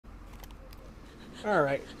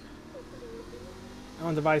Alright. I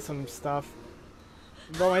want to buy some stuff.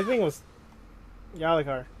 Bro, my thing was...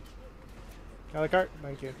 Gallicar. Gallicar?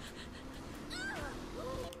 Thank you.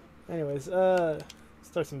 Anyways, start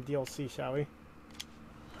some DLC, shall we?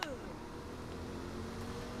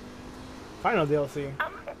 Final DLC.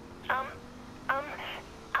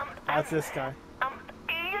 That's this guy.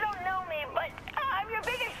 You don't know me, but I'm your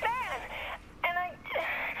biggest fan. And I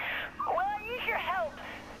use your help.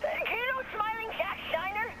 Can you know Smiling Jack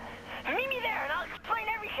Shiner? Meet me there and I'll explain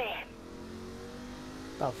everything.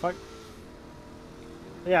 Oh, fuck.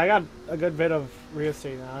 Yeah, I got a good bit of real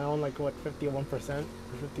estate now. I own like, what, 51% or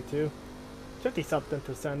 52?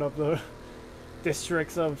 50-something% of the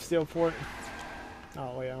districts of Steelport.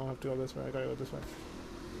 Oh, wait, I don't have to go this way. I gotta go this way.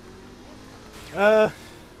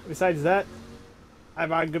 Besides that, I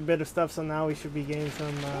bought a good bit of stuff, so now we should be getting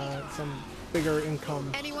some bigger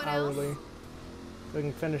income hourly. So we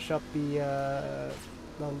can finish up the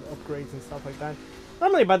upgrades and stuff like that.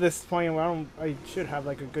 Normally by this point, I should have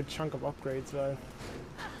like a good chunk of upgrades, but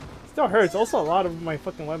still hurts. Also, a lot of my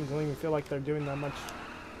fucking weapons don't even feel like they're doing that much.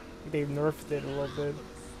 They've nerfed it a little bit.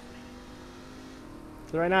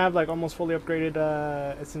 So right now I have like almost fully upgraded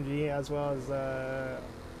SMG as well as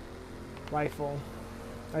rifle.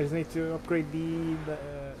 I just need to upgrade the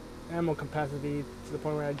ammo capacity to the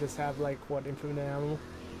point where I just have like what, infinite ammo.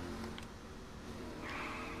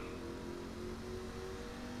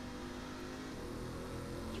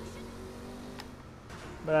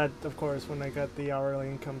 But of course, when I get the hourly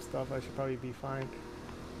income stuff, I should probably be fine.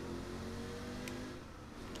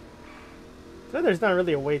 So there's not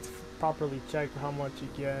really a way to properly check how much you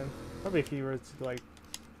get. Probably if you were to like,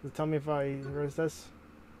 tell me if where's this?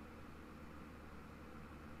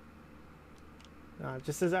 It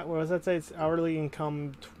just says that. What does that say? It's hourly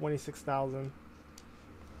income 26,000.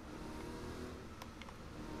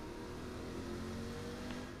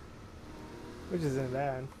 Which isn't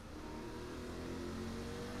bad.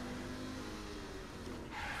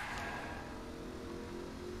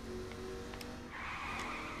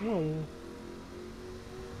 Oh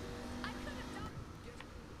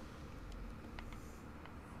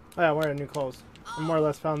yeah, I'm wearing new clothes. I more or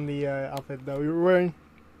less found the outfit that we were wearing.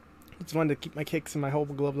 Just wanted to keep my kicks and my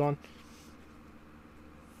hobo gloves on.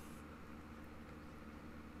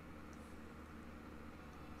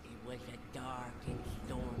 It was a dark and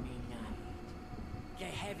stormy night. The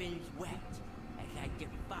heavens wept as I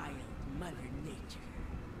defiled Mother Nature.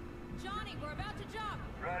 Johnny, we're about to jump.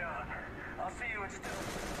 Right on. I'll see you in still.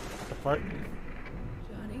 The part.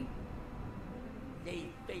 Johnny? They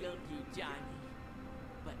failed you, Johnny.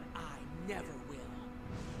 But I never will.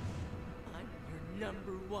 I'm your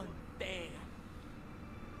 #1 fan.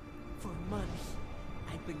 For months,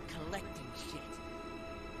 I've been collecting shit.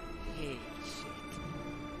 Hair shit.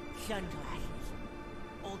 Sunglasses.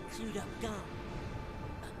 Old chewed up gum.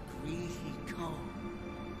 A greasy comb.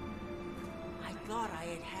 I thought I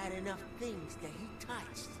had had enough things that he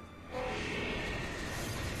touched.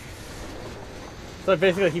 So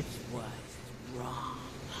basically he Was wrong.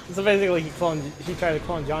 So basically he tried to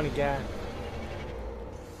clone Johnny Gat.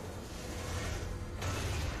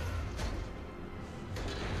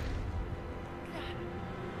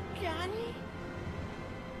 Johnny?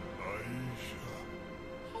 Aisha.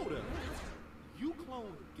 Hold up. You cloned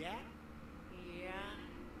Gat? Yeah.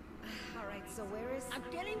 Alright, so where is... I'm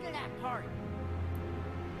getting to that part.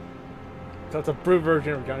 So it's a brute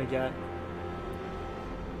version of Johnny Gat.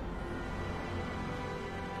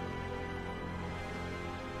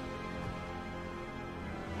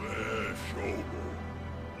 Where's Shobo?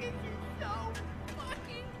 This is so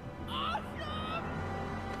fucking awesome!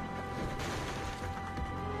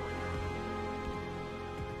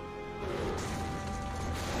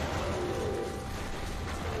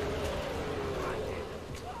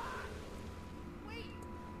 Wait,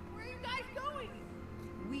 where are you guys going?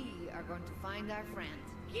 We are going to find our friend.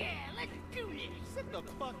 Yeah, let's do this! Sit the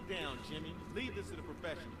fuck down, Jimmy. Leave this to the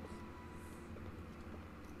professionals.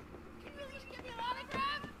 Can you at least give me an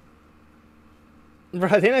autograph? Bro,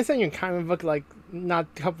 didn't I send you a comic book like not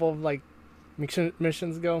a couple of like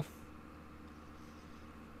missions ago?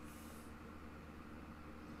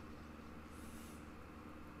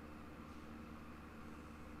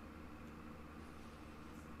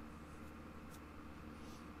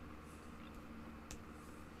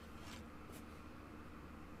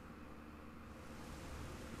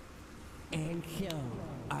 And so,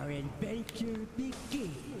 our adventure begins.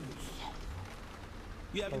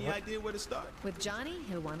 You have any idea where to start? With Johnny,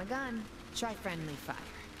 he'll want a gun. Try friendly fire.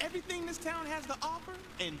 Everything this town has to offer,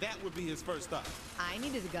 and that would be his first thought. I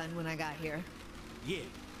needed a gun when I got here. Yeah,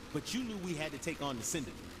 but you knew we had to take on the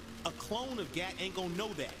Syndicate. A clone of Gat ain't gonna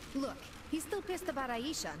know that. Look, he's still pissed about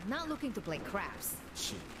Aisha, not looking to play craps.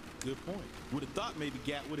 Shit, good point. Would have thought maybe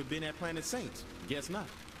Gat would have been at Planet Saints. Guess not.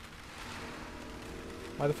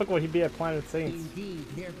 Why the fuck would he be at Planet Saints? Indeed,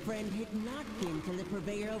 their friend had not been to the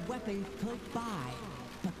purveyor of weapons close by.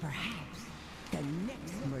 But perhaps the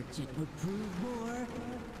next merchant would prove more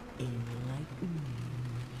enlightening.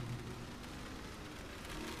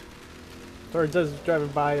 Or just driving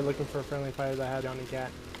by looking for a friendly fire that had on a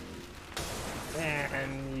cat.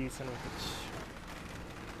 And you son of a bitch.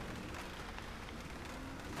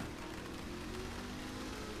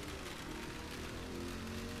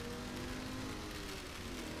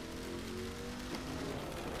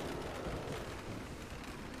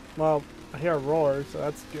 Well, I hear a roar, so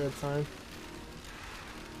that's a good sign.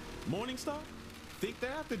 Morningstar? Think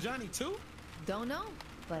they're after Johnny too? Don't know,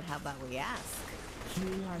 but how about we ask?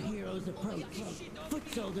 Seeing our heroes approach,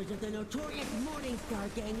 foot soldiers of the notorious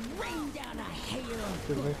Morningstar gang rain down a hail of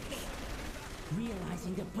bullets.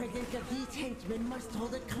 Realizing the presence of these henchmen must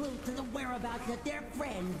hold a clue to the whereabouts of their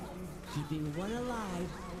friend, keeping one alive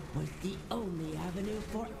was the only avenue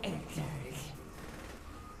for answers.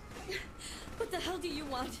 What the hell do you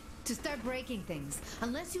want? To start breaking things,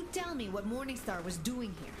 unless you tell me what Morningstar was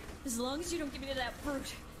doing here. As long as you don't give me to that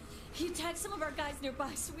brute. He attacked some of our guys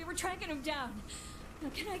nearby, so we were tracking him down. Now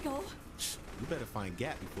can I go? You better find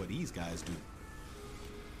Gat before these guys do.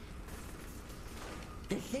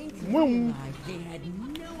 The Saints realized they had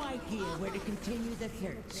no idea where to continue the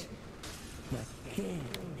search. But then...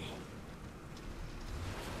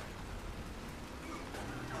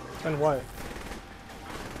 And what?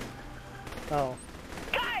 Oh.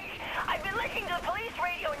 Guys, I've been listening to the police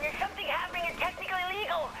radio and there's something happening and technically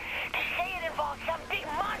illegal. They say it involves some big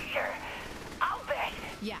monster. I'll bet.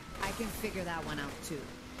 Yeah, I can figure that one out too.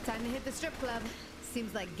 Time to hit the strip club.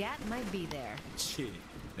 Seems like Gat might be there. Shit,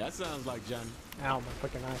 that sounds like Johnny. Ow, my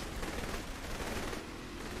fucking eye.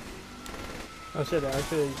 Oh shit,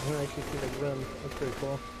 actually, you can actually see the rim. That's pretty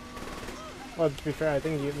cool. Well, to be fair, I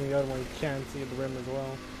think in the other one you can see the rim as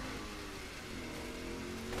well.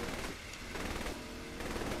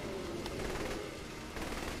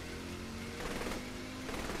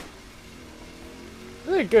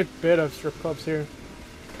 There's a good bit of strip clubs here.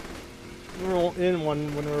 We were in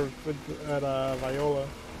one when we were at Viola.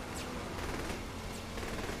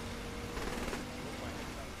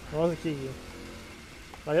 What was it, Kiki?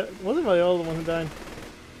 Wasn't Viola the one who died?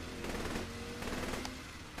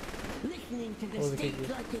 Listening to the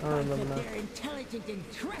state-like advice of their intelligent and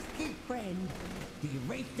trusted friend, he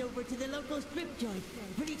raced over to the local strip joint,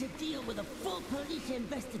 ready to deal with a full police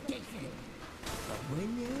investigation. But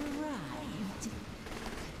when they arrived...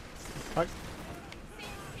 Fuck.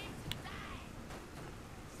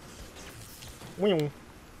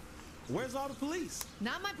 Where's all the police?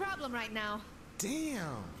 Not my problem right now.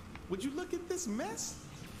 Damn. Would you look at this mess?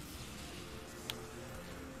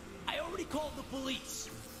 I already called the police.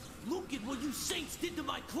 Look at what you Saints did to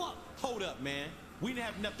my club. Hold up, man. We didn't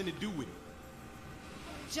have nothing to do with it.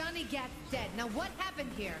 Johnny Gat's dead. Now what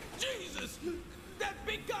happened here? Jesus! That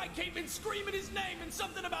big guy came in screaming his name and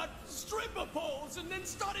something about stripper poles and then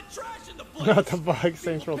started trashing the place. Not the bug,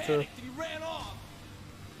 Saints Row 2. He ran off.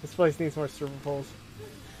 This place needs more stripper poles.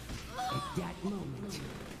 At that moment,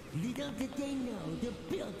 little did they know the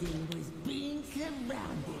building was being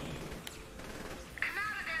surrounded. Come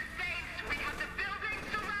out of there, Saints. We have the building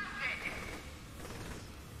surrounded.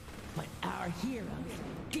 But our heroes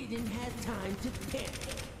didn't have time to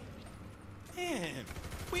panic. Man,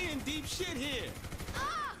 we in deep shit here.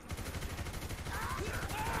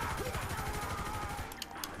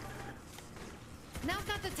 Now's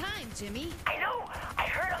not the time, Jimmy. I know. I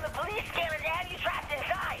heard on the police scanner they had you trapped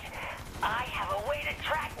inside. I have a way to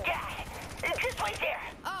track Gat. Just wait there.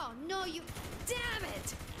 Oh, no, you... Damn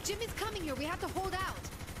it! Jimmy's coming here. We have to hold out.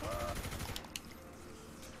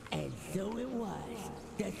 And so it was.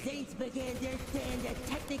 The Saints began their stand at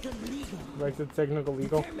technical legal. Right to technical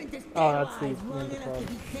legal. Determined to stay Oh, that's the alive long enough club.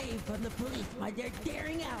 to be saved from the police by their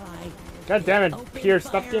daring ally. God damn it, Opened Pierce,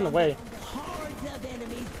 stop fire getting on away. the hordes of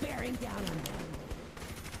enemies bearing down on them.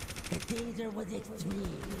 The danger was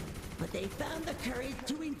extreme, but they found the courage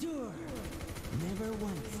to endure. Never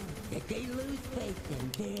once did they lose faith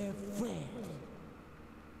in their friend.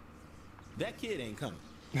 That kid ain't coming.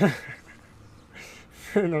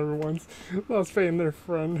 Never once lost faith in their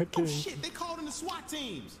friend. Oh shit, they called in the SWAT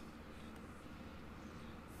teams.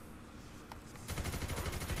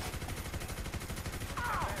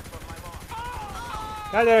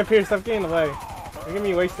 God damn it, Pierce, stop getting in the way. You're giving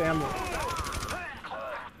me waste ammo. The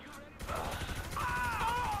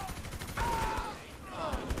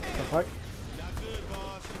fuck? Not good,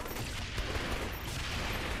 boss.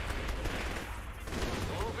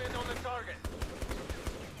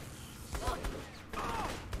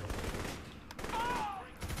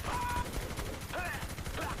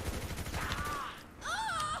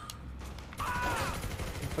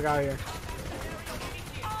 Fuck out of here.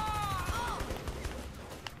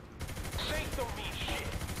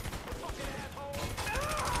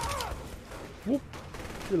 Whoop.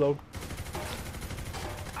 Reload.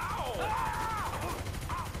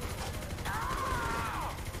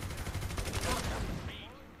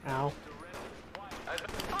 Ow.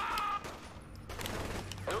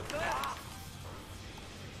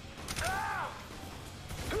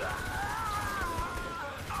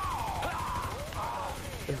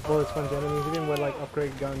 Bullet sponge enemies, even with like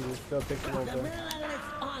upgrade guns, it still takes a little The bit. relentless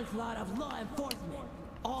onslaught of law enforcement.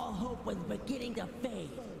 All hope was beginning to fade.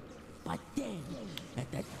 But then,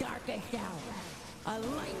 at the darkest hour, a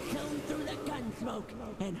light shone through the gun smoke,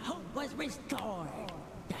 and hope was restored.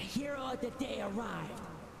 The hero of the day arrived,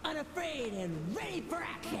 unafraid and ready for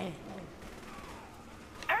action.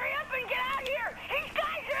 Hurry up and get out here! These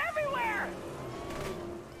guys are everywhere!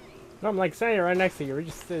 No, I'm like saying right next to you. We're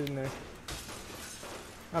just sitting there.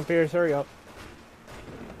 I'm Pierce, hurry up.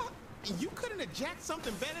 You couldn't have jacked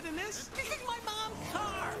something better than this? This is my mom's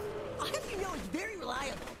car. I have you know it's very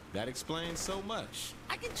reliable. That explains so much.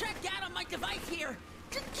 I can track down on my device here.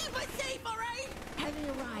 Just keep us safe, all right? Having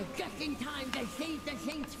arrived just in time to save the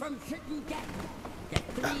Saints from certain death, the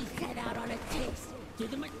three set out on a chase to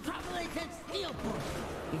the metropolis of Steelport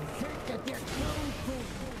in search of their clone friend.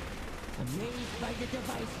 Amazed by the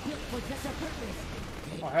device built for such a purpose,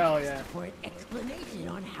 they Oh, hell asked yeah. for an explanation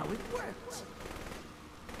on how it works.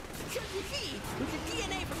 So you see, with the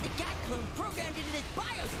DNA from the cat clone programmed into this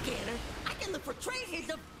bioscanner, I can look for traces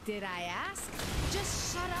of... Did I ask?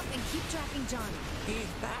 Just shut up and keep tracking Johnny.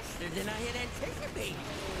 He's faster than I had anticipated.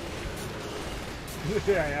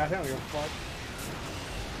 Yeah, I don't give a fuck.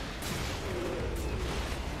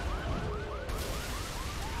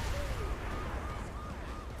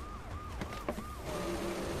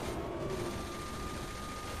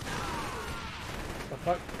 The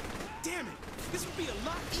fuck? Damn it! This would be a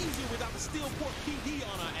lot easier without the Steelport PD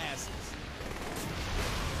on our asses.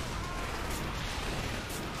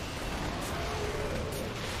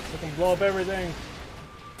 We can blow up everything.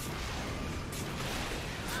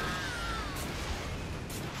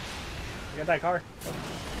 You got that car?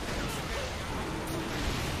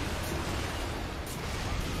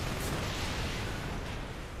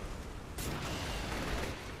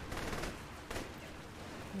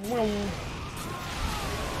 Vroom.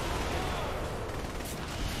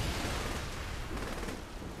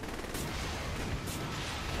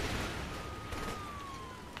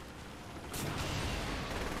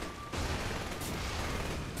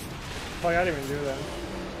 Oh, I didn't even do that.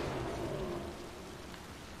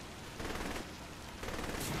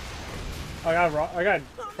 I got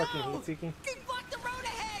fucking heat seeking. They blocked the road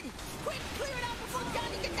ahead! Quick, clear it out before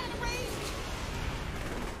Johnny gets out of range!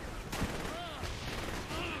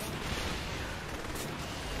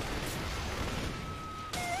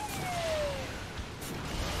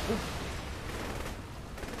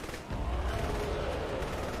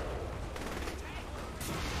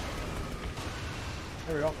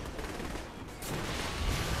 There we go.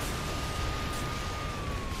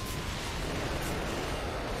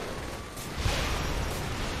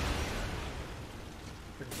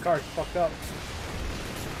 The car's fucked up.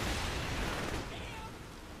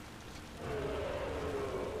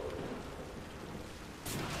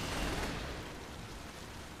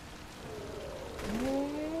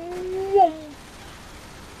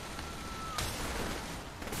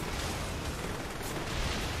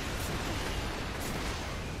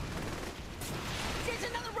 There's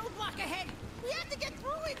another roadblock ahead! We have to get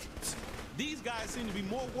through it! These guys seem to be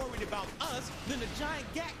more worried about us than the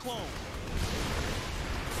giant Gat clone.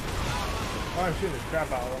 Oh, I'm shooting the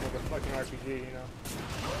crap out of them with a fucking RPG, you know.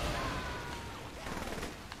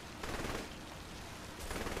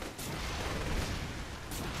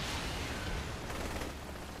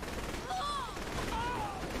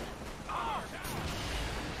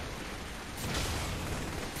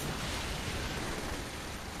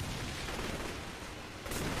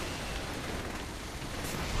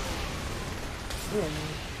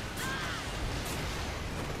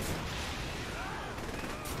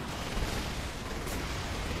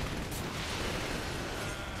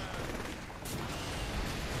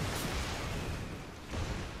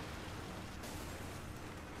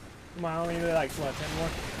 Come on, I only need like, what, 10 more?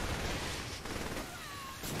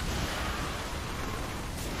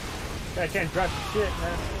 I can't drop shit,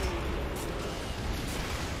 man.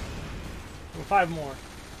 5 more.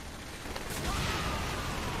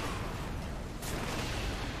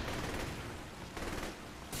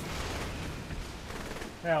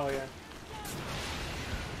 Hell yeah.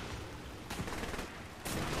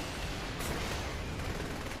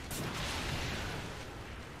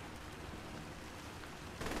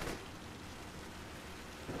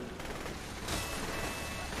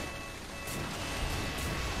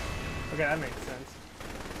 Okay, that makes sense.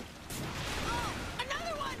 Oh,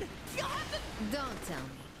 another one! You'll have to... Don't tell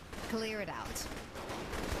me. Clear it out.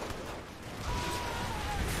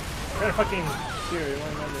 I got a fucking Fury,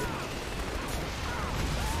 one number.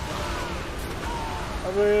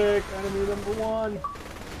 Epic, enemy number 1.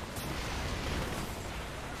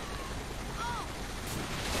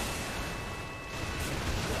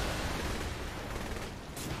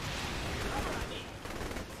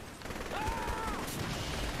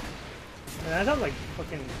 Man, that sounds like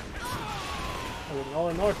fucking... Oh, all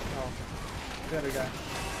in north? No. The other guy.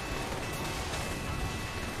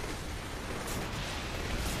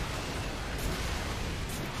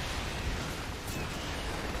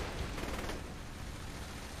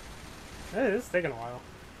 Hey, this is taking a while.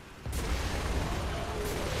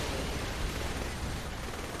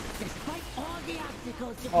 Despite all the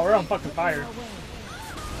obstacles... Oh, we're on fucking fire.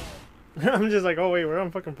 I'm just like, oh wait, we're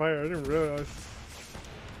on fucking fire. I didn't realize.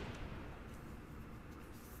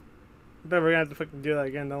 Bet we're gonna have to fucking do that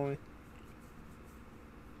again, don't we?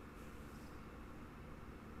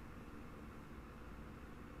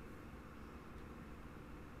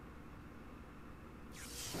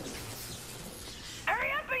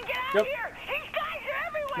 Hurry up and get out Yep. here! These guys are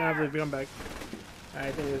everywhere! Nah, I believe we come back.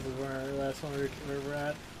 I think this is where our last one where we're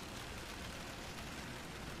at.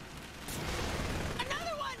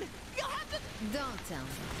 Another one! You'll have to... Don't tell me.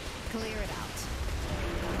 Clear it out.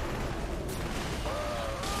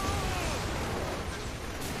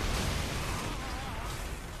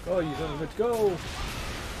 Go, you son of a bitch, go!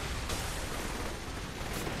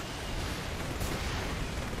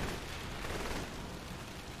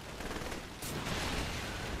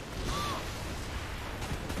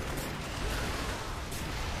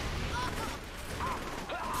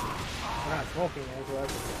 We're not smoking, man, so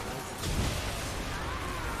that's nice.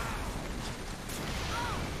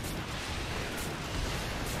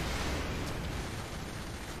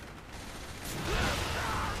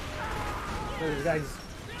 Those guys,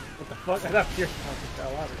 what the fuck? I thought Pierce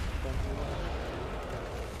fell out or something.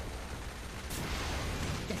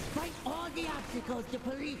 Despite all the obstacles the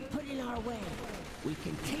police put in our way, we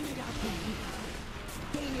continued our pursuit,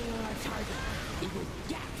 gaining on our target. It was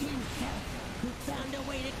Jack himself who found a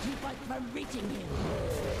way to keep us from reaching him.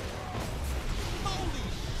 Holy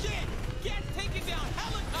shit! Get taken down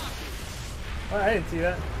helicopters! Oh, I didn't see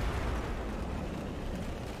that.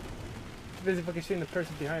 Busy fucking shooting the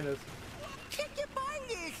person behind us. Can't get behind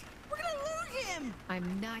this! We're gonna lose him!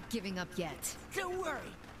 I'm not giving up yet. Don't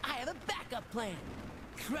worry, I have a backup plan.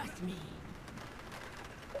 Trust me.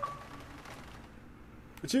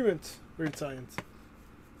 Achievement! Weird science.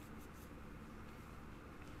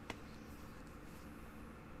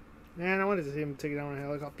 Man, I wanted to see him take it down in a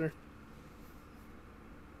helicopter.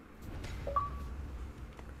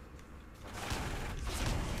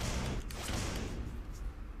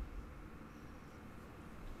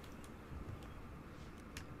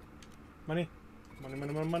 Money. Money,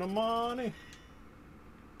 money, money, money, money.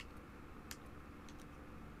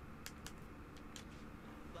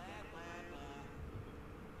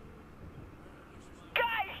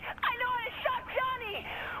 Guys, I know how to stop Johnny!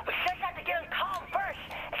 We just have to get him calm first,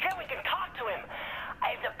 and then we can talk to him.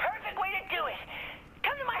 I have the perfect way to do it.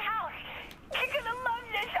 Come to my house. You're gonna love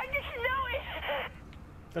this. I just know it.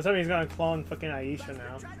 That's how he's gonna clone fucking Aisha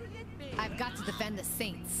now. I've got to defend the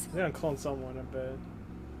Saints. He's gonna clone someone, I bet.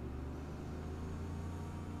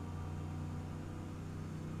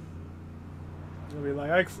 He'll be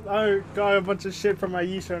like, I got a bunch of shit from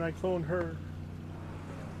Aisha and I cloned her.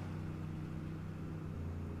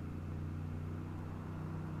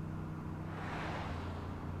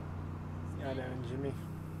 Goddamn Jimmy.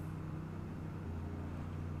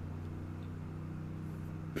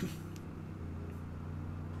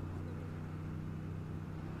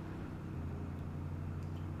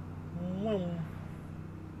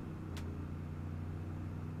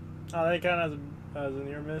 Oh, they count as a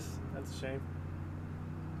near miss? That's a shame.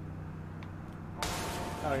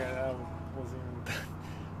 Okay, that wasn't even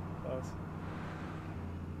close.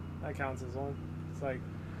 That counts as one. It's like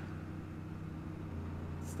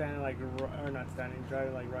standing like, or not standing,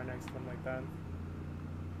 driving like right next to them like that.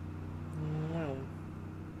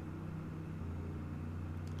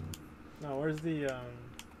 No, where's the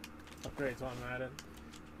upgrades while I'm at it?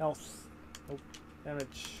 Health. Oh,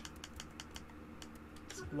 damage.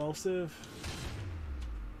 Explosive.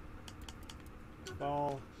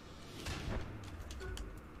 Ball.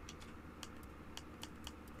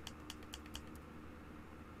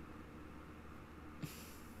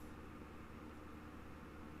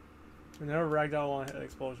 I never ragdoll on head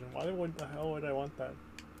explosion. Why the hell would I want that?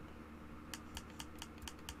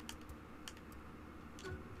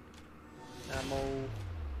 Ammo.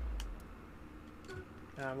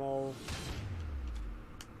 Ammo.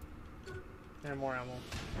 And more ammo.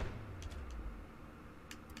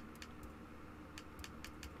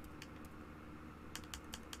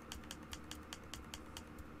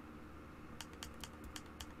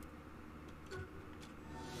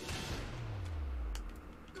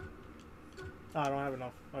 Oh, I don't have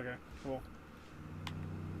enough. Okay, cool.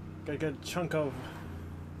 Got a good chunk of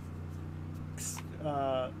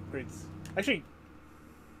upgrades. Actually,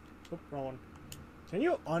 oh, wrong one. Can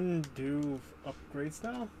you undo upgrades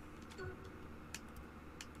now?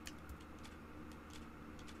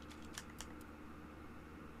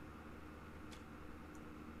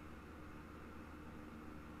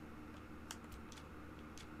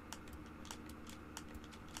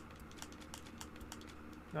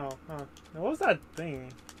 No, huh. Now, what was that thing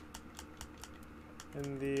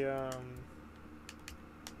in the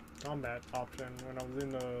combat option when I was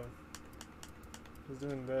in the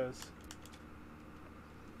doing this?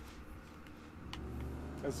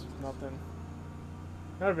 That's nothing.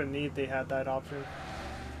 That would have been neat they had that option.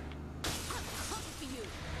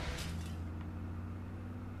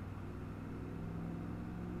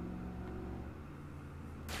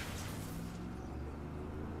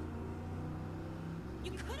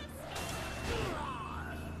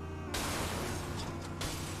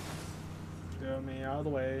 Get me out of the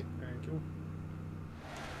way. Thank you.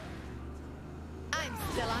 I'm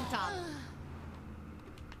still on top.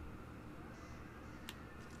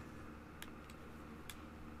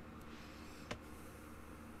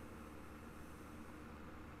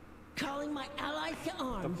 Calling my allies to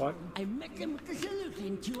arms. fuck? I met them with the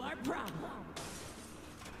solution to our problem.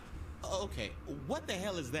 Okay, what the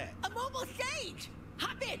hell is that? A mobile stage!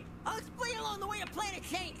 Hop in! I'll explain along the way to Planet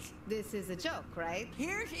Saints. This is a joke, right?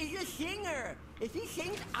 Pierce is a singer. If he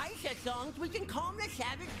sings Aisha songs, we can calm the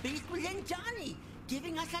savage beast within Johnny,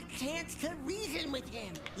 giving us a chance to reason with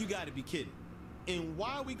him. You gotta be kidding. And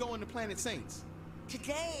why are we going to Planet Saints?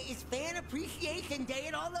 Today is Fan Appreciation Day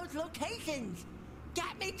at all those locations.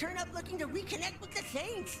 Gat may turn up looking to reconnect with the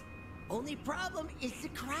Saints. Only problem is the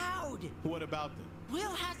crowd. What about them?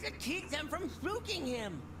 We'll have to keep them from spooking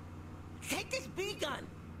him. Take this B-gun,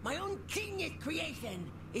 my own genius creation.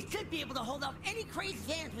 It should be able to hold off any crazy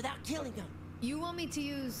fans without killing them. You want me to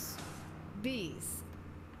use bees,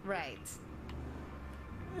 right?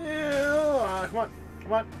 Yeah, come on,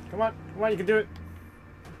 come on, come on, come on, you can do it.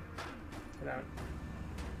 Get out.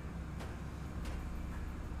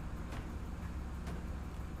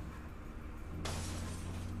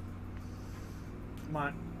 Come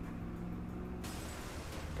on.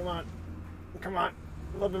 Come on. Come on.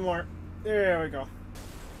 A little bit more. There we go.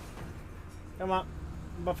 Come on.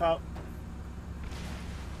 Buff out.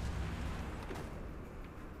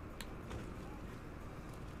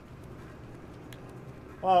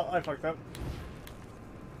 Well, I fucked up.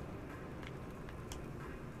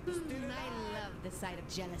 I love the sight of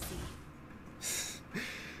jealousy.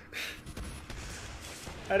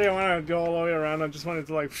 I didn't want to go all the way around. I just wanted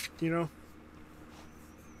to, like, you know.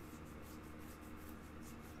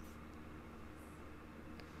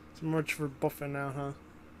 So much for buffing now, huh?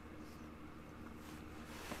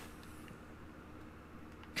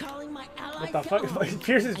 Calling my allies What the fuck? Like,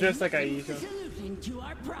 Pierce is dressed like Aisha. Solution to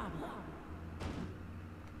our problem.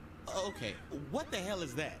 Okay, what the hell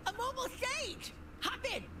is that? A mobile stage! Hop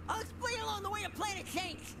in! I'll explain along the way to Planet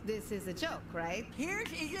Saints. This is a joke, right? Pierce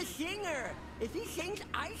is a singer. If he sings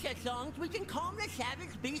Aisha songs, we can calm the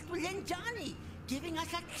savage beast within Johnny, giving us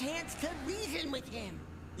a chance to reason with him.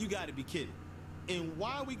 You gotta be kidding. And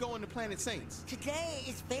why are we going to Planet Saints? Today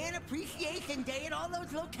is Fan Appreciation Day at all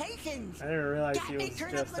those locations. I didn't realize Gat he may was turn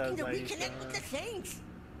up dressed looking as to Aisha. reconnect with the Saints.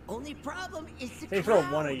 Only problem is the Saints Row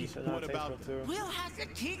crowd. 1 Aisha, not What Saints about Row 2. We'll have to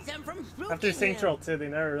keep them from spooking After Saints him. Row 2, they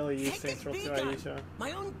never really used Take Saints this Row 2 B-gun, Aisha.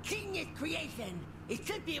 my own genius creation. It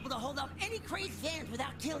should be able to hold off any crazy fans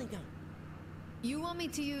without killing them. You want me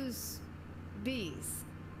to use bees,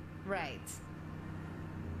 right?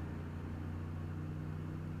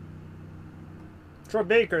 Troy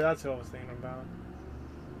Baker, that's who I was thinking about.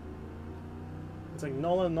 It's like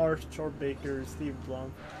Nolan North, Troy Baker, Steve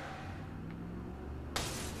Blum.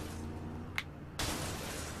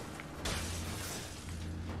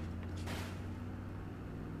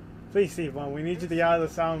 Please, Steve Blum, we need you to get out of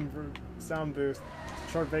the sound booth.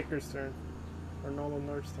 It's Troy Baker's turn. Or Nolan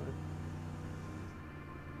North's turn.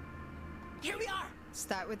 Here we are.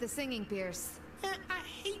 Start with the singing, Pierce. Man, I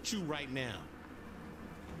hate you right now.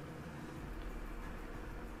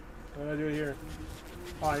 What do I do here?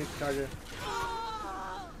 Oh, I need to charge it.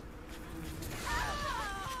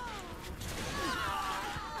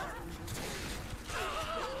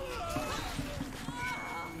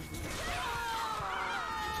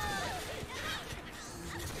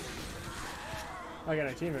 I got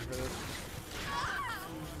an achievement for this.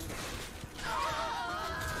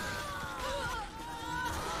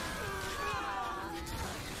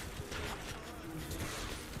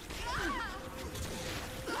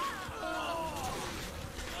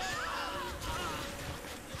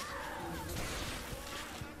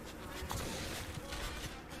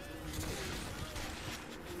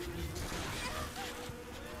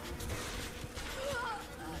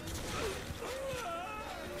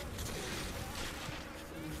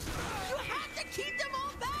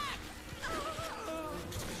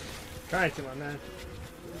 Trying to, my man.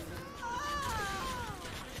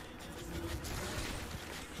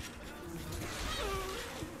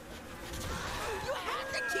 You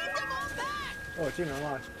have to keep them all back! Oh, achievement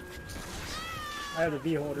unlocked. I have the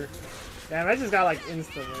V holder. Damn, I just got like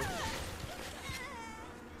instantly.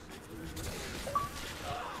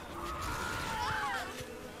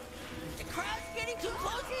 The crowd's getting too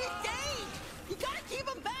close to the stage! You gotta keep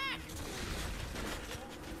them back!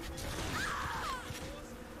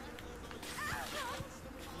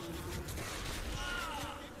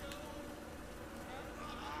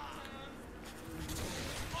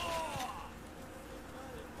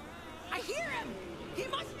 I hear him! He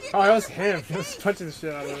must be. Oh, that was him. He was punching the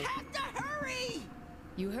shit out of We him. have to hurry!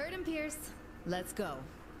 You heard him, Pierce. Let's go.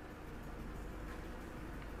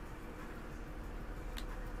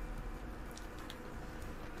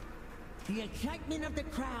 The excitement of the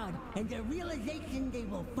crowd and the realization they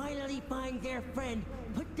will finally find their friend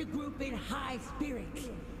put the group in high spirits.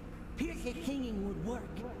 Pierce's singing would work,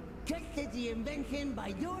 just as the invention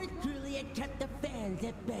by yours truly had kept the fans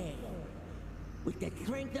at bay. With the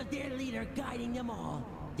strength of their leader guiding them all,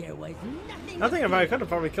 there was nothing. I think to if I fear. could have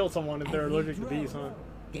probably killed someone if they're As they allergic to bees, huh? drove,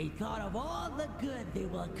 they thought of all the good they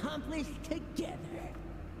will accomplish together.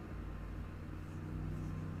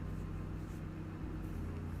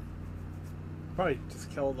 Probably just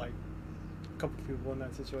killed like a couple people in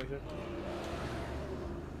that situation.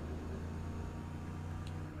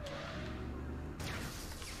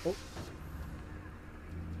 Oh.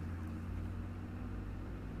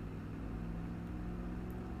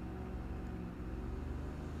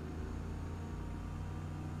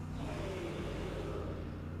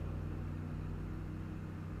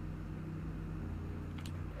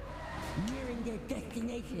 Nearing their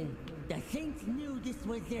destination, the Saints knew this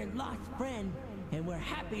was their lost friend and were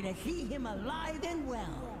happy to see him alive and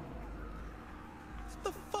well. What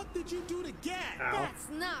the fuck did you do to Gat? Ow. That's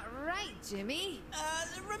not right, Jimmy.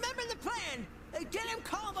 Remember the plan! Get him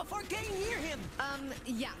calm before getting near him!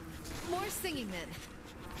 Yeah. More singing then.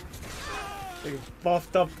 They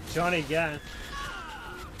buffed up Johnny Gat.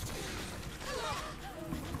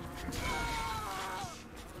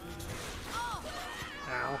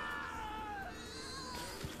 Ow.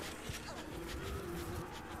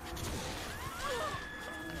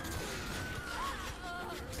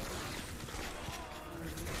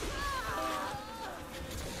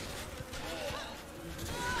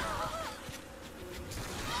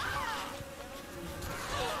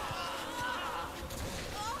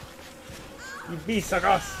 You bee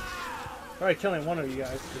suckers! Probably killing one of you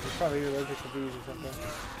guys because you're probably allergic to bees or something.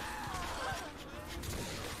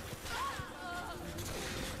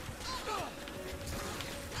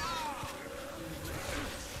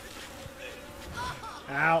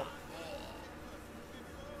 Ow.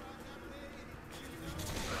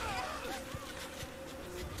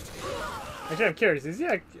 Actually, I'm curious. Is he?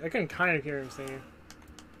 I can kind of hear him singing.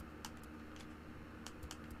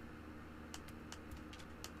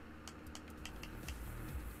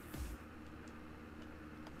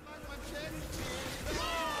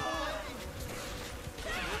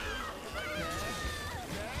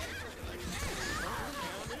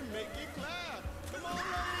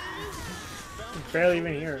 Barely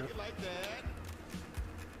even hear him.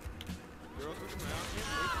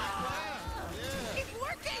 It's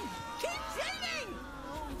working! Keep singing!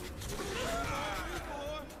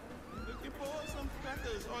 Looking for some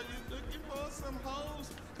crackers? Are you looking for some hoes?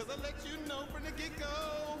 Cause I let you know from the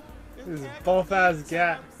get-go. This is both ass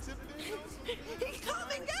Gat. He's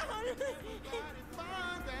calming down!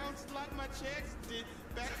 Like my checks did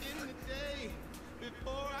back in the day.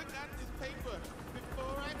 Before I got this paper,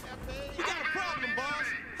 before I got paid. You got a problem, boss.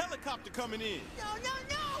 Helicopter coming in.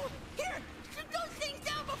 No! Here! Shoot those things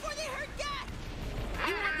down before they hurt Gat!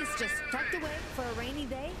 You want this just tucked away for a rainy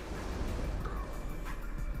day?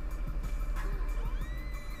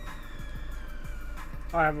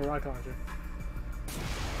 Oh, I have a rocket launcher.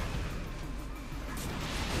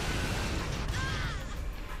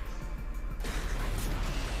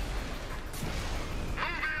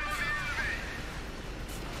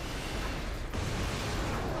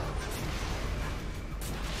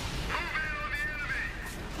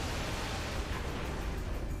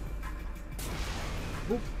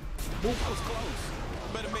 That was close.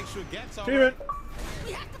 Better make sure Gat's all Treatment. right.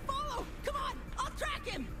 We have to follow. Come on, I'll track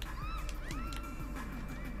him.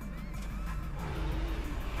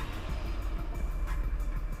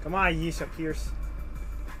 Come on, Yisha Pierce.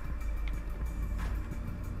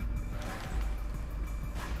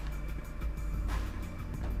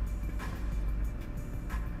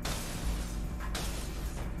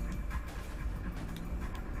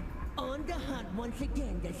 On the hunt once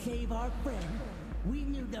again to save our friend. We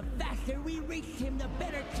knew the faster we reached him, the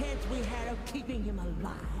better chance we had of keeping him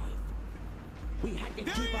alive. We had to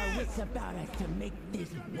keep our wits about us to make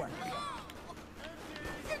this work.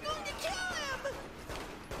 You're going to kill him!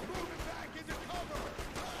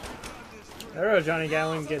 There goes Johnny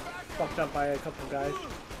Gatling get fucked up by a couple guys.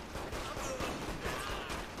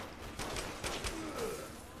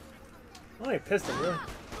 Only a pistol, really.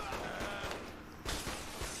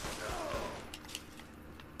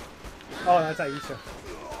 Oh, that's Aisha.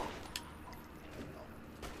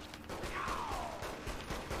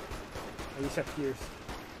 Aisha Pierce.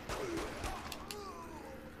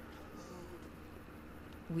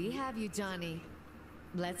 We have you, Johnny.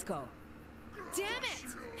 Let's go. Damn it!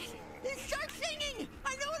 Start singing!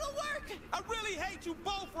 I know it'll work! I really hate you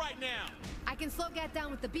both right now. I can slow Gat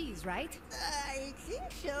down with the bees, right? I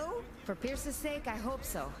think so. For Pierce's sake, I hope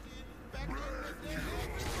so.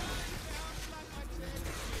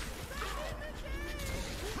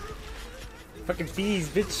 Fucking bees,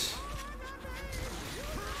 bitch.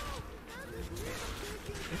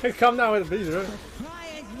 Come down with the bees, right? Try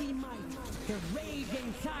as we might, the rage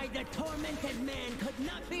inside the tormented man could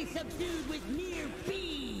not be subdued with mere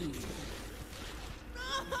bees.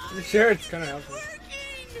 You sure it's gonna help us?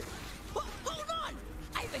 Working! Hold on!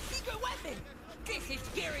 I have a secret weapon! This is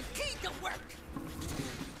guaranteed to work!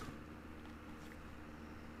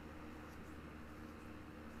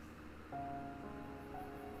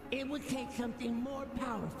 It would take something more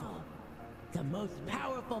powerful. The most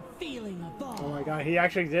powerful feeling of all. Oh my god, he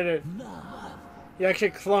actually did it. Love. He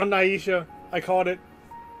actually cloned Aisha. I called it.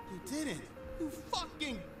 You did it. You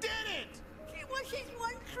fucking did it. She was his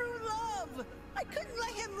one true love. I couldn't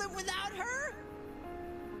let him live without her.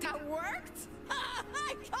 That worked?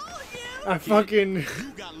 I told you! I fucking...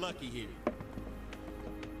 You got lucky here.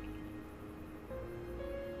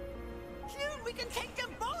 Soon we can take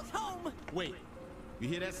them both home. Wait, you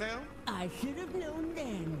hear that sound? I should have known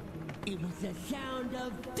then. It was the sound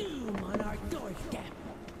of doom on our doorstep.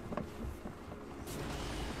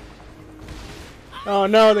 Oh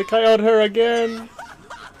no, they killed her again.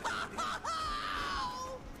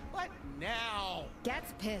 What now?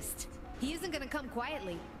 Gat's pissed. He isn't gonna come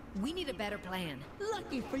quietly. We need a better plan.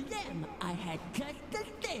 Lucky for them, I had just the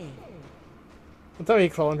thing. I thought he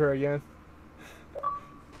cloned her again.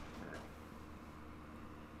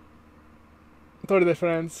 Torre de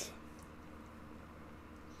France.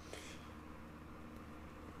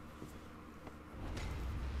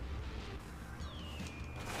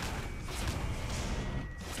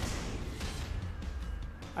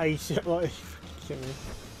 Aisha, what? Are you fucking kidding me?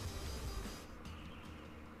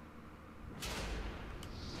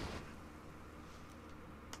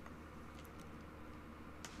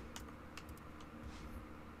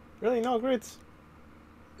 Really? No grids?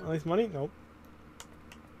 At least money? Nope.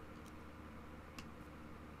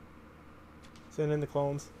 Send in the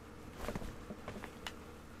clones.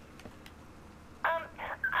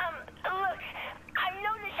 Look, I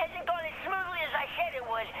know this hasn't gone as smoothly as I said it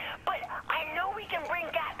would, but I know we can bring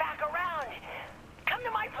Gat back around. Come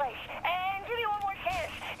to my place and give me one more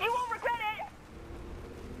chance. You won't regret it.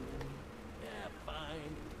 Yeah,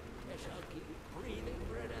 fine. Guess I'll keep breathing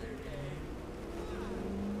for another day.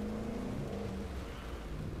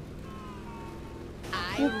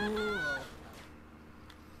 I rule.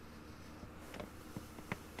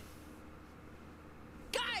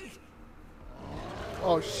 Guys!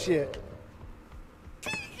 Oh shit.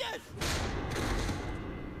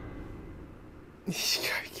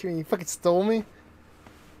 You fucking stole me?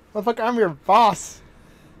 Motherfucker, I'm your boss.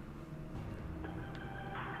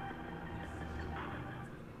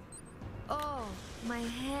 Oh, my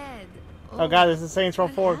head. Oh god, this is Saints Row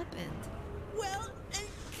What 4. happened? Well,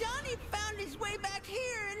 Johnny found his way back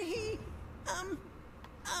here and he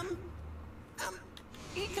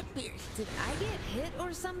disappeared. Did I get hit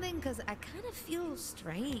or something? Because I kind of feel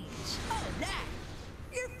strange. Oh, that!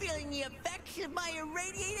 You're feeling the effects of my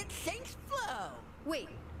irradiated Saints Flow. Wait,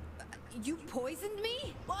 you poisoned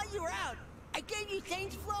me? While you were out, I gave you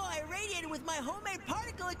Saints Flow I irradiated with my homemade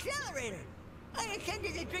particle accelerator. I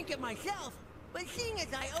intended to drink it myself, but seeing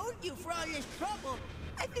as I owed you for all this trouble,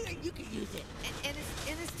 I figured you could use it. And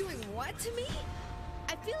it's doing what to me?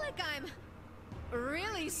 I feel like I'm...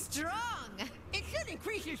 really strong. It should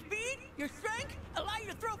increase your speed, your strength, allow you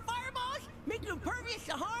to throw fireballs, make you impervious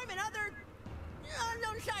to harm and other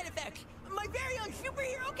unknown side effects. My very own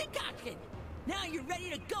superhero concoction. Now you're ready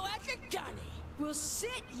to go after Johnny. Well,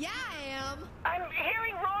 shit, yeah, I am. I'm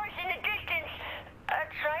hearing roars in the distance.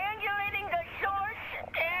 Triangulating the source,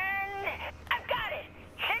 and I've got it.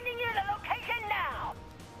 Sending you the location now.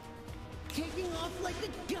 Taking off like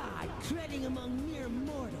a god, treading among mere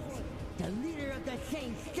mortals. The leader of the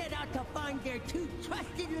Saints set out to find their two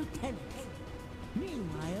trusted lieutenants.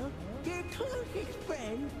 Meanwhile, their closest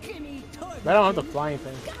friend, Jimmy Torben, I don't have the flying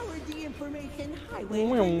thing. scoured the information highway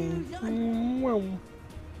for news on...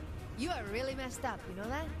 You are really messed up, you know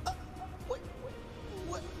that? What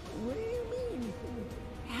do you mean?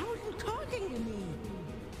 How are you talking to me?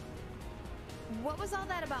 What was all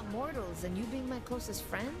that about mortals and you being my closest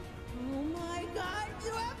friend? Oh my god,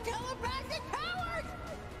 you have telepathic powers!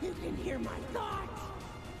 You can hear my thoughts!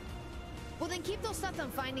 Well, then keep those stuff on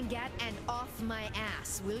finding Gat and off my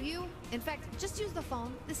ass, will you? In fact, just use the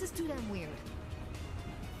phone. This is too damn weird.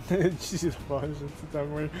 Jesus, fun. It's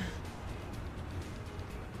damn weird.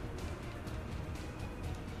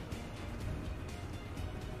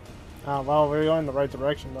 Well, we're going in the right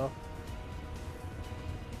direction, though.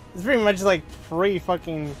 It's pretty much like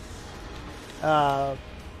pre-fucking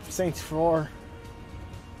Saints Row.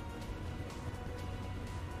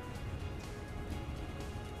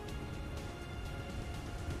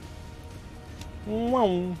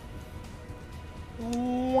 Wow.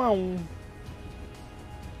 Wow.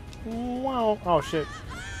 Wow. Oh shit.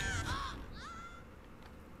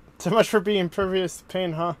 So much for being impervious to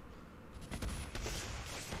pain, huh?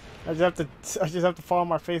 I just have to fall on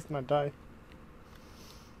my face and I die.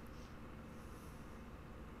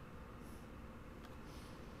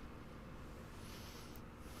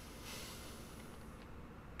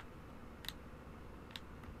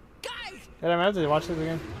 Guys! Hey, I have to watch this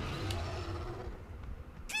again.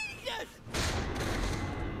 Jesus!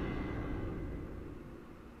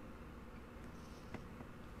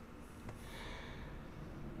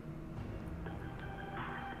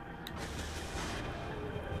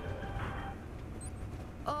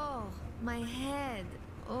 Oh, my head.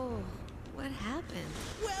 Oh, what happened?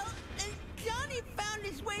 Well, Johnny found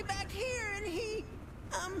his way back here and he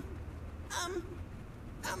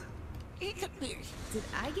disappears. Did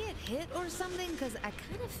I get hit or something? Because I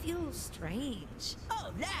kind of feel strange.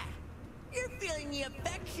 Oh, that! You're feeling the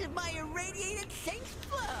effects of my irradiated Saints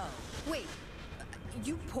Flow! Wait,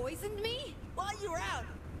 you poisoned me? While you were out,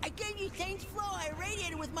 I gave you Saints Flow I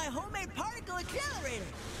irradiated with my homemade particle accelerator.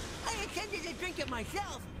 I intended to drink it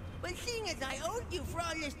myself, but seeing as I owed you for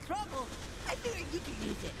all this trouble, I figured you could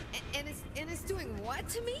use it. And it's doing what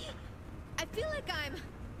to me? I feel like I'm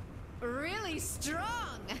really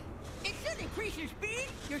strong. It should increase your speed,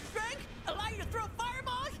 your strength, allow you to throw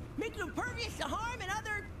fireballs, make you impervious to harm and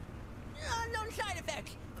other unknown side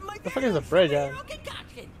effects. My The fuck is the bridge at? superhero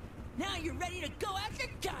concoction. Now you're ready to go after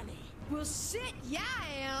Johnny. Well, shit, yeah, I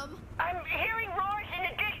am. I'm hearing roars in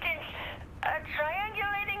the distance.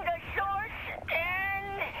 Triangulating the source,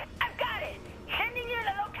 and I've got it. Sending you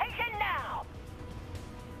the location now.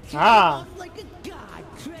 Ah! Off like a god,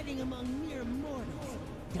 treading among mere mortals.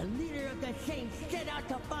 The leader of the Saints set out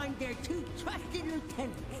to find their two trusted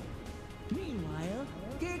lieutenants. Meanwhile,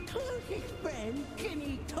 their closest friend,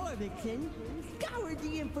 Jimmy Torben, scoured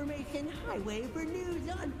the information highway for news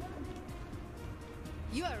on...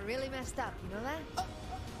 You are really messed up, you know that?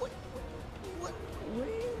 What do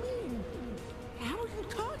you mean? How are you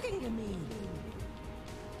talking to me?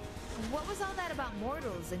 What was all that about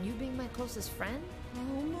mortals and you being my closest friend?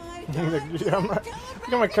 Oh my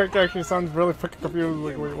Yeah, my character actually sounds really fucking confused.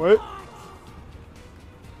 Like, wait, what?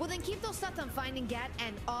 Well, then keep those stuff on finding Gat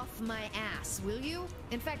and off my ass, will you?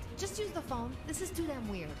 In fact, just use the phone. This is too damn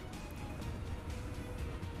weird.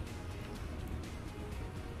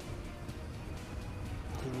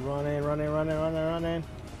 Running.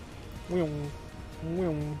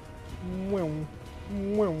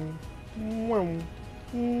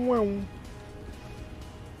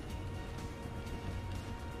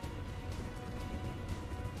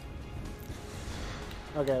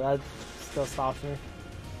 Okay, that still stops me.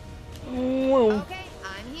 Okay,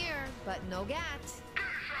 I'm here, but no Gat.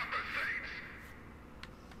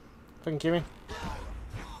 Fucking kill me.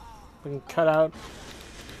 Fucking cut out.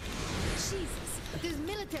 Jesus, there's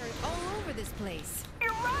military all over this place.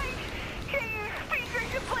 You're right. Can't use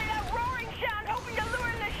speakers to play that roaring sound, hoping to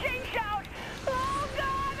lure the Saints out. Oh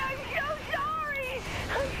God, I'm so sorry.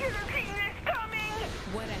 I should have seen this coming.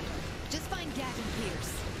 Whatever. Just find Gat and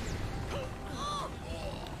Pierce.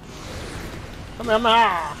 Come here.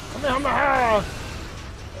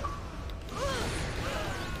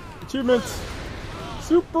 Achievement!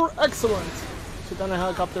 Super excellent! Shoot down a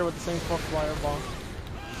helicopter with the same fireball.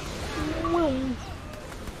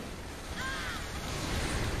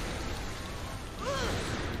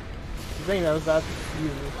 I think that was that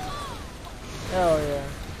easy. Hell yeah.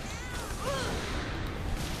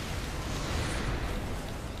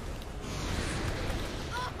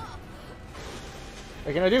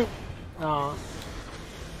 What can I do? Aw.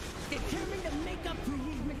 Determined to make up for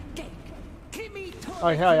his mistake. Oh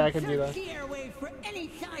hell yeah, I can do that. The airwaves for any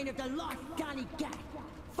sign of the lost Johnny Gat.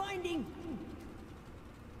 Finding.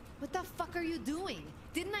 What the fuck are you doing?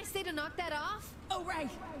 Didn't I say to knock that off? Oh right.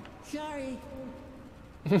 Sorry.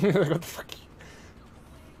 What the fuck?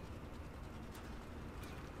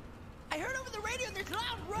 I heard over the radio there's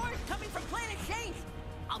loud roars coming from Planet Saints.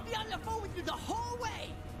 I'll be on the phone with you the whole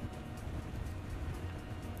way.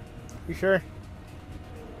 You sure?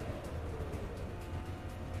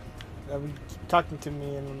 That would keep talking to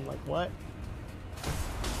me and I'm like, what?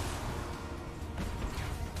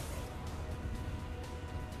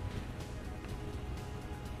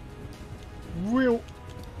 Real.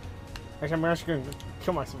 Actually, I'm actually gonna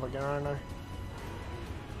kill myself again, aren't I?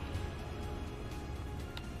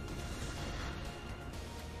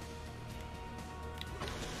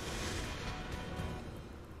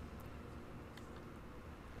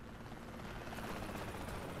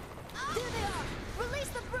 There they are! Release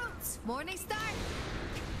the brutes! Morning star?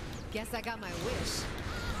 Guess I got my wish.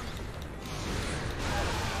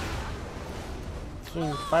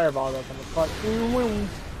 Shooting fireballs up in the fuck.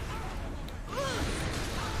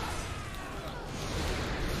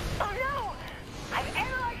 Oh no! I've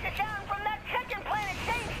analyzed the sound from that second Planet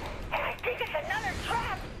Saints, and I think it's another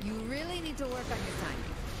trap! You really need to work on your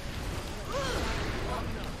timing.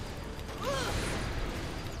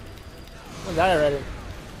 I died already.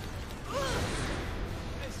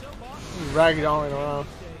 Ragdolling around.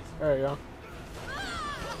 There you go.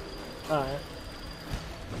 Alright.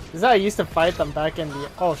 This is how I used to fight them back in the.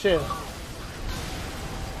 Oh shit.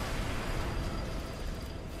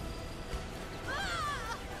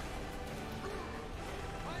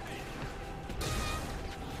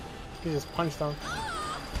 You just punch them.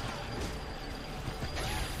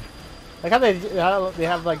 Like how they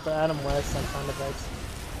have like the Adam West like sound effects.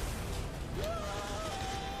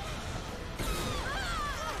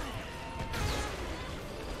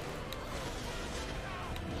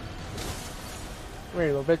 Come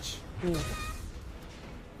here, little bitch.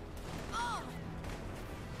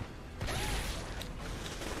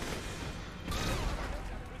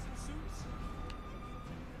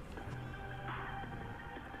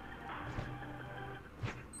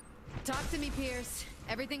 Talk to me, Pierce.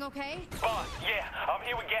 Everything okay? Boss, yeah, I'm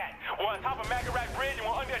here with Gat. We're on top of Magarac Bridge and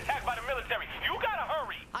we're under attack by the military. You gotta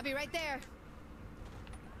hurry! I'll be right there.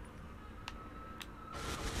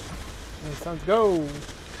 Alright, sounds go.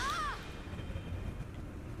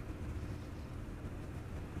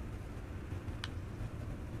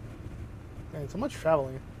 Man, so much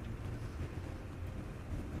traveling.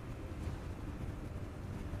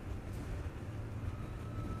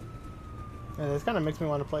 Yeah, this kind of makes me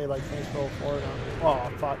want to play like Saints Row 4 now.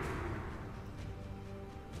 Oh, fuck.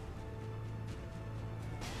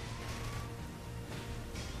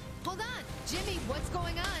 Hold on! Jimmy, what's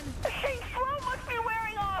going on? The Saints Row must be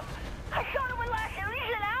wearing off! I thought it would last at least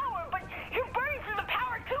an hour, but you're burning through the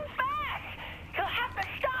power too fast! You'll have to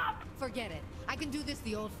stop! Forget it. I can do this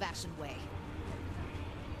the old-fashioned way.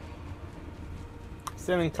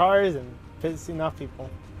 Stealing cars and pissing off people.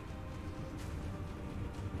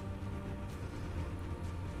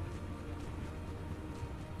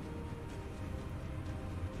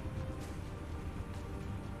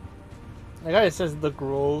 Like it says the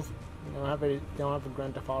Grove. You don't have a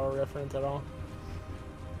Grand Theft Auto reference at all.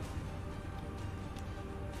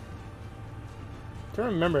 I can't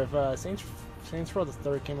remember if Saints Row the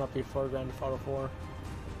 3rd came up before Grand Theft Auto 4.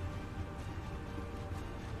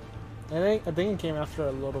 I think it came after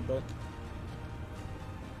a little bit.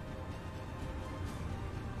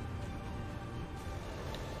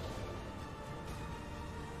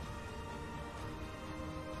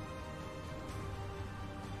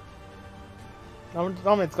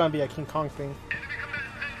 It's gonna be a King Kong thing.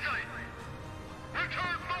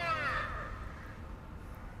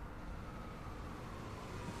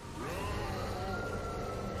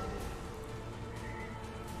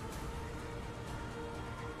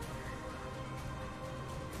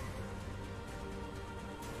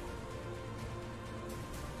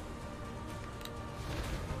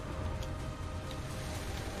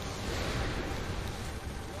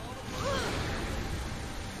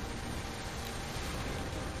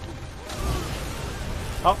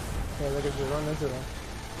 Oh, yeah, look at you run into them.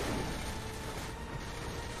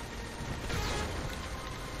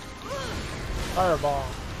 Fireball.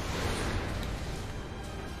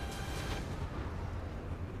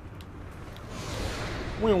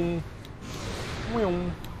 Whew.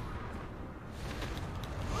 Whew.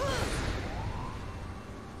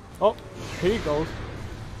 Oh, here he goes.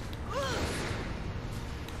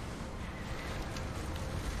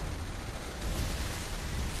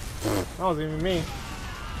 That wasn't even me.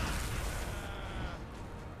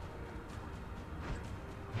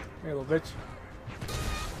 Hey, little bitch.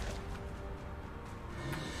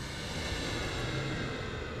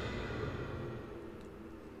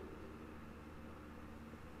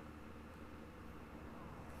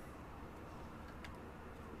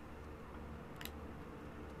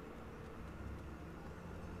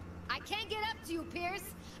 I can't get up to you, Pierce.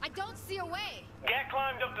 I don't see a way. Gat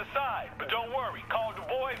climbed up the side, but don't worry. Call the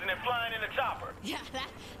boys and they're flying in a chopper. Yeah,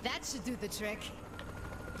 that should do the trick.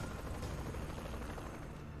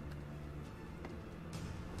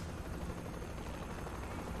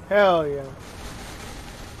 Hell yeah.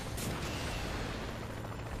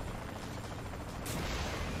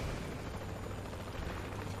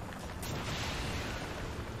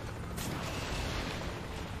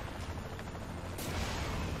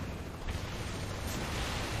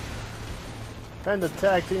 And the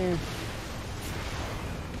tag team.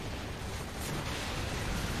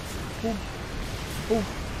 Ooh. Ooh.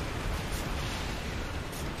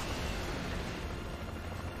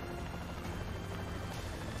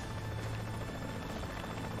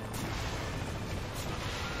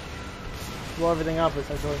 Blow everything up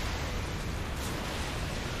essentially.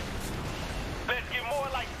 Let's get more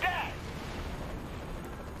like that.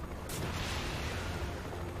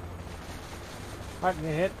 I can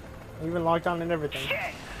hit. Even locked on and everything.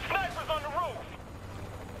 Shit! Snipers on the roof!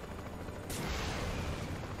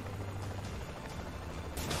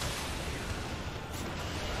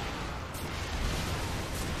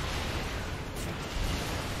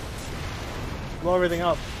 Blow everything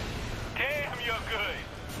up. Damn, you're good.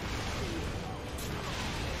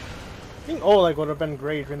 I think Oleg would have been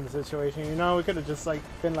great in the situation, you know? We could have just like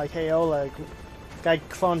been like, hey Oleg, guy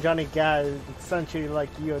clone Johnny Gat is essentially like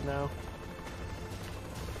you now.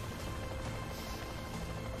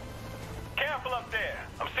 Careful up there.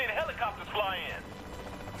 I'm seeing helicopters fly in.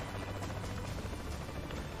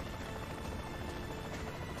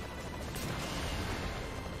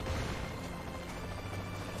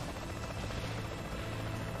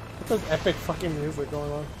 What's this epic fucking music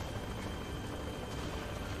going on?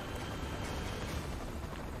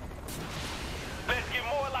 Let's get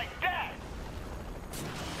more like that.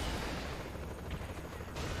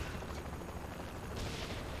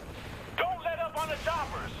 Don't let up on the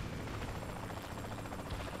choppers.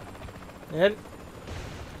 Hit it.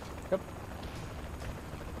 Yep.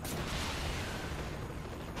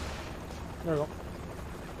 There we go.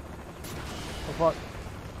 Oh fuck.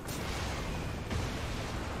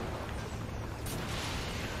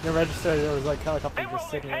 Didn't register there was like helicopter They're just rolling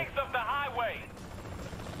sitting there. tanks up the highway.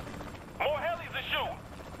 More helis to shoot.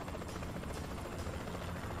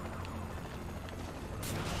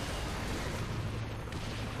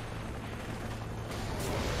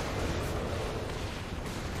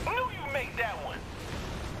 Knew you make that one.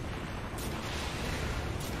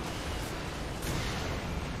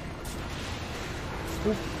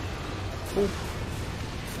 Oof. Oof.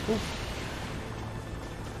 Oof.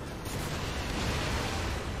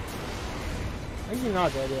 I think you're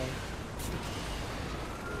not dead yet.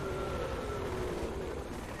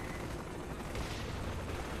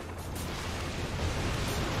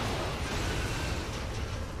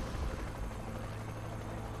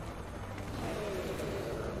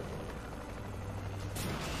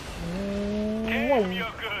 Damn,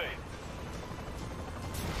 you're good.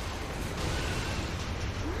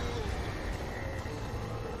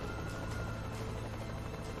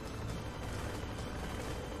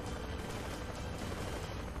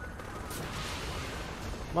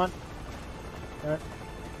 Come on. Alright.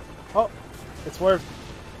 Oh, it's worked.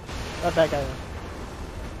 Not that guy though.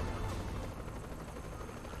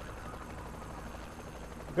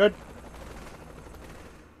 Good.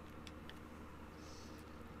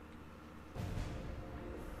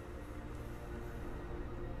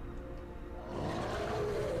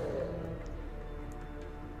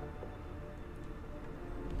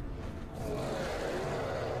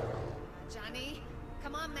 Johnny,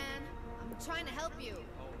 come on, man. I'm trying to help you.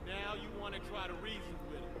 Oh, now you want to try to reason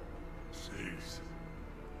with him. Cease.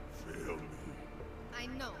 Fail me. I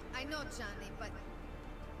know, Johnny, but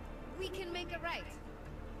we can make it right.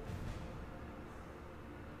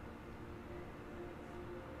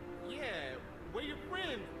 Yeah, where your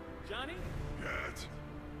friends?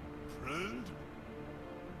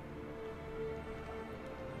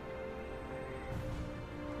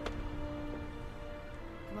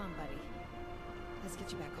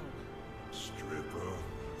 get you back home. Stripper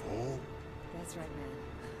pole? That's right, man.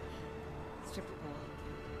 Stripper pole.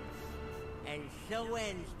 And so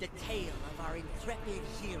ends the tale of our intrepid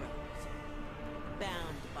heroes,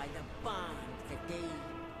 bound by the bond that they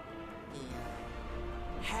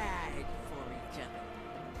had for each other.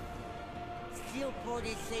 Steelport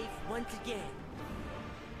is safe once again.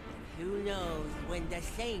 But who knows when the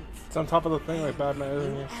Saints It's on top of the thing like Batman, and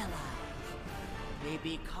isn't new it? allies may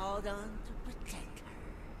be called on to protect her.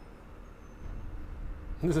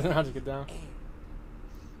 This is how to get down.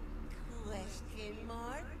 Question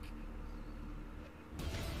mark?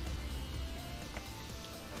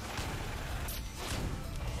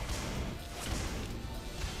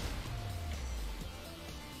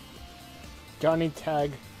 Johnny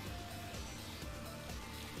Tag.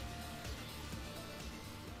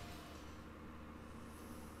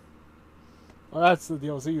 Well, that's the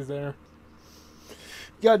DLCs there.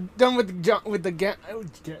 Got done with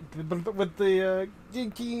the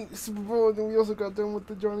Yankee Super Bowl, and then we also got done with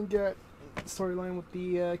the Johnny Gat storyline with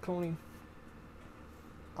the cloning.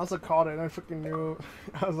 I also caught it, and I freaking knew.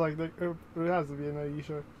 I was like, it has to be an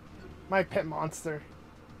Aisha. My pet monster.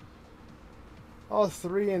 All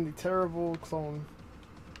three and the terrible clone.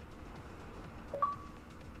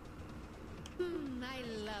 I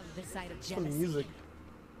love the sight of Some jealousy. music.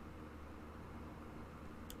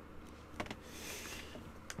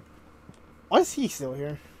 Why is he still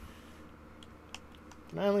here?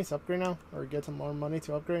 Can I at least upgrade now? Or get some more money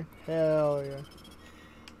to upgrade? Hell yeah.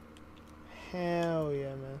 Hell yeah,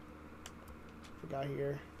 man. Forgot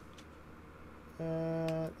here.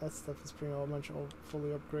 That stuff is pretty much all fully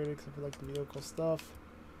upgraded except for like the vehicle stuff.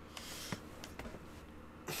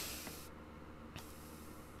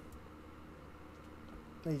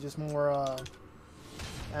 Need just more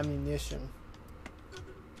ammunition.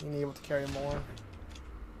 Being able to carry more.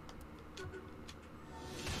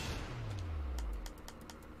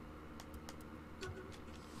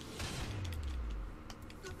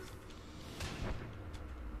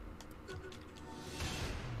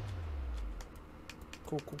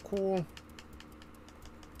 Cool.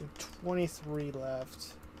 23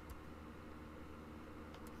 left.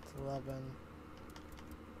 It's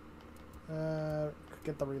 11.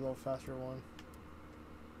 Get the reload faster one.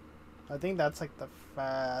 I think that's like the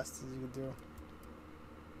fastest you could do.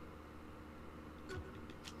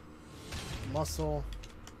 Muscle.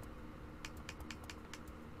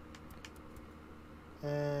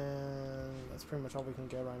 And that's pretty much all we can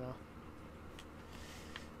get right now.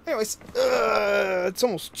 Anyways, it's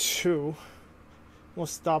almost 2. We'll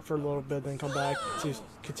stop for a little bit, then come back to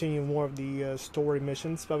continue more of the story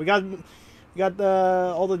missions. But we got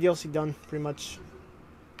all the DLC done pretty much,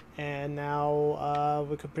 and now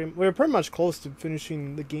we're pretty much close to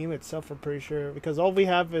finishing the game itself. I'm pretty sure, because all we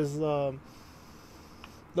have is the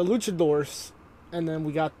luchadors, and then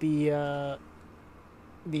we got the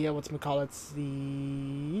whatchamacallits,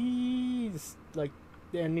 like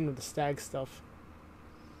the ending of the stag stuff.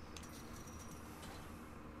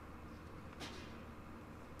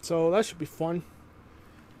 So that should be fun.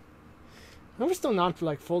 We're still not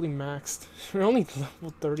like fully maxed. We're only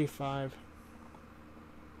level 35.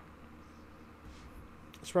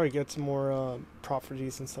 Let's probably get some more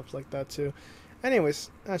properties and stuff like that too. Anyways,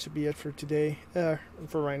 that should be it for today.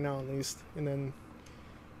 For right now at least. And then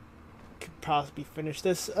could possibly finish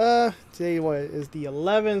this. Today what is the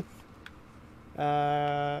 11th?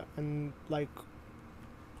 And like,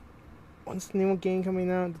 when's the new game coming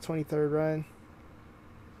out? The 23rd, right?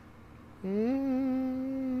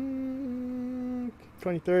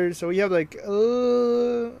 23rd, so we have like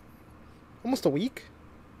almost a week.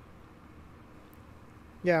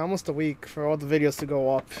 Yeah, almost a week for all the videos to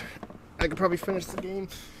go up. I could probably finish the game.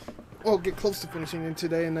 Well, get close to finishing it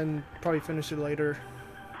today, and then probably finish it later.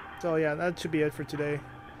 So yeah, that should be it for today.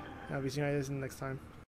 I'll be seeing you guys next time.